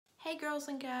Hey girls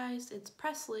and guys, it's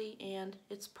Presley and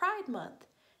it's Pride Month.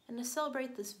 And to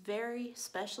celebrate this very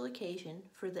special occasion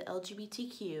for the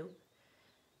LGBTQ,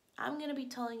 I'm going to be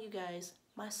telling you guys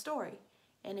my story.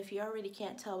 And if you already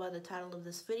can't tell by the title of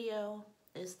this video,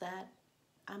 is that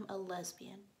I'm a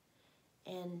lesbian.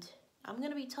 And I'm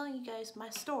going to be telling you guys my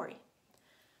story.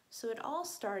 So it all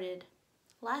started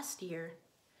last year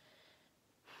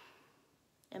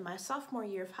in my sophomore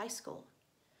year of high school,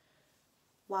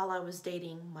 while I was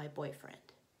dating my boyfriend.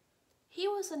 He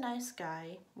was a nice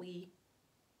guy. We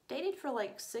dated for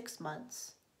like 6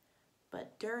 months,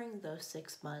 but during those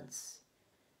 6 months,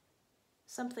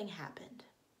 something happened.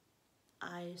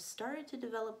 I started to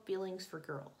develop feelings for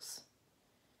girls.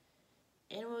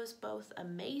 It was both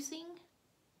amazing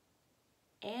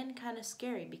and kind of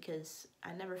scary because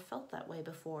I never felt that way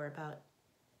before about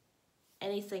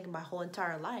anything in my whole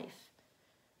entire life.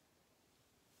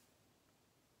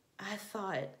 I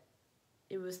thought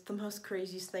it was the most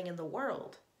craziest thing in the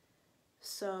world.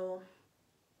 So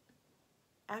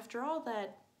after all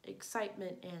that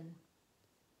excitement and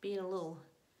being a little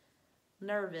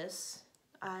nervous,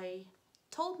 I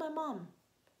told my mom.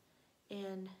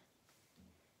 And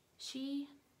she,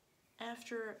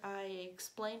 after I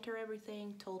explained to her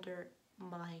everything, told her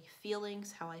my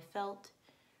feelings, how I felt,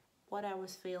 what I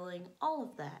was feeling, all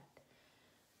of that,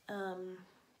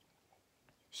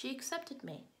 she accepted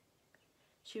me.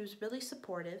 She was really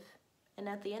supportive, and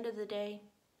at the end of the day,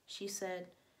 she said,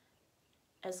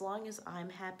 as long as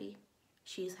I'm happy,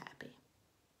 she's happy.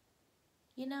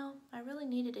 You know, I really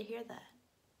needed to hear that.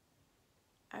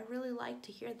 I really liked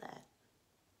to hear that.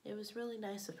 It was really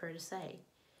nice of her to say.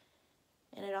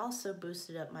 And it also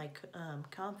boosted up my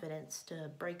confidence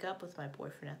to break up with my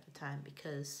boyfriend at the time,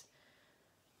 because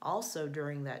also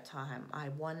during that time, I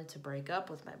wanted to break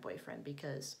up with my boyfriend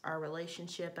because our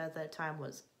relationship at that time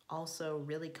was also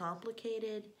really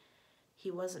complicated. He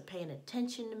wasn't paying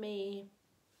attention to me.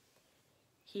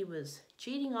 He was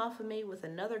cheating off of me with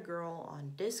another girl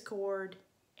on Discord,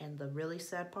 and the really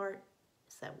sad part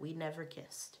is that we never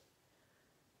kissed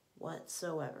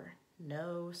whatsoever.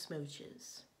 No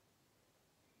smooches.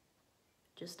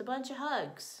 Just a bunch of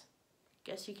hugs.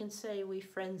 Guess you can say we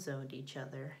friend-zoned each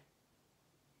other.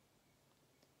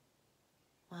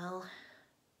 Well,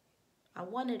 I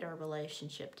wanted our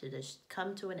relationship to just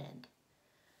come to an end.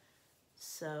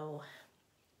 So,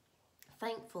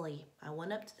 thankfully, I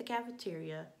went up to the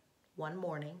cafeteria one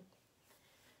morning,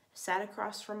 sat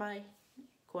across from my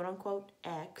quote-unquote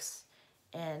ex,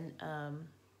 and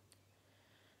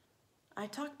I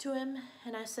talked to him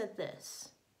and I said this: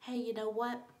 hey, you know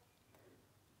what?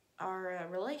 Our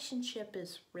relationship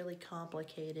is really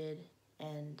complicated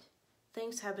and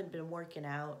things haven't been working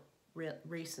out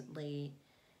recently.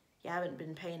 You haven't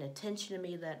been paying attention to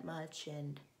me that much,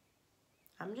 and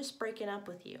I'm just breaking up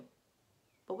with you.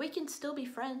 But we can still be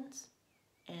friends.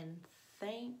 And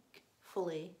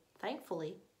thankfully,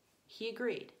 he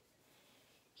agreed.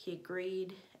 He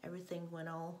agreed. Everything went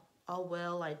all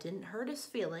well. I didn't hurt his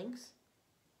feelings,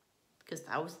 because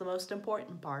that was the most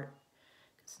important part.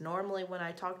 Because normally when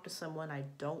I talk to someone, I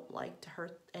don't like to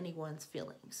hurt anyone's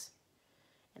feelings.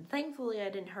 And thankfully, I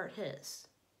didn't hurt his.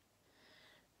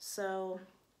 So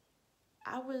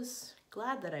I was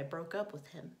glad that I broke up with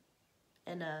him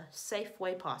in a safe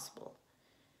way possible.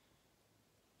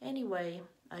 Anyway,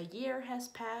 a year has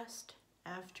passed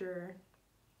after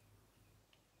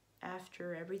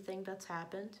everything that's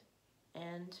happened,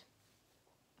 and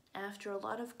after a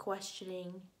lot of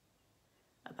questioning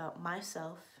about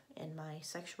myself and my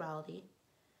sexuality,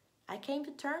 I came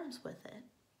to terms with it.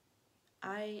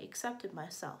 I accepted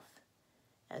myself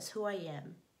as who I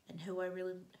am and who I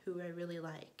really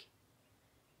like.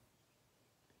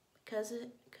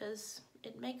 Because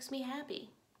it makes me happy.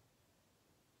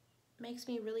 It makes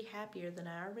me really happier than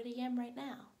I already am right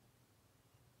now.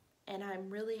 And I'm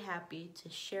really happy to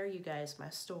share you guys my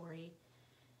story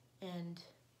and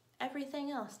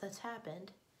everything else that's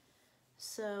happened.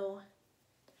 So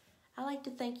I'd like to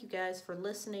thank you guys for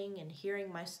listening and hearing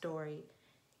my story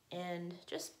and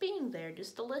just being there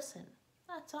just to listen.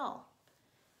 That's all.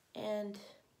 And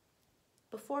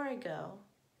before I go,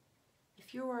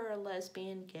 if you are a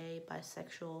lesbian, gay,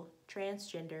 bisexual,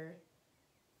 transgender,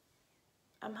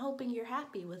 I'm hoping you're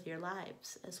happy with your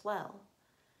lives as well.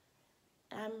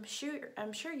 I'm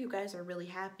sure you guys are really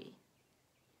happy,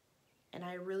 and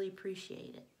I really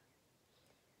appreciate it.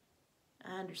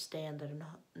 I understand that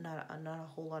not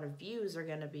a whole lot of views are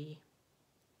going to be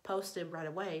posted right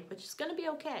away, which is going to be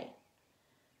okay.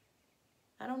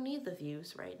 I don't need the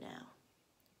views right now.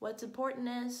 What's important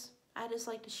is I just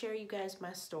like to share you guys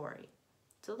my story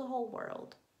to the whole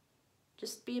world.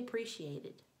 Just be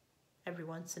appreciated. every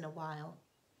once in a while.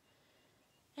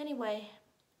 Anyway,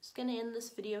 just gonna end this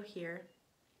video here,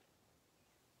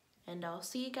 and I'll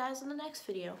see you guys in the next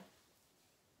video.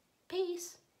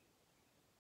 Peace!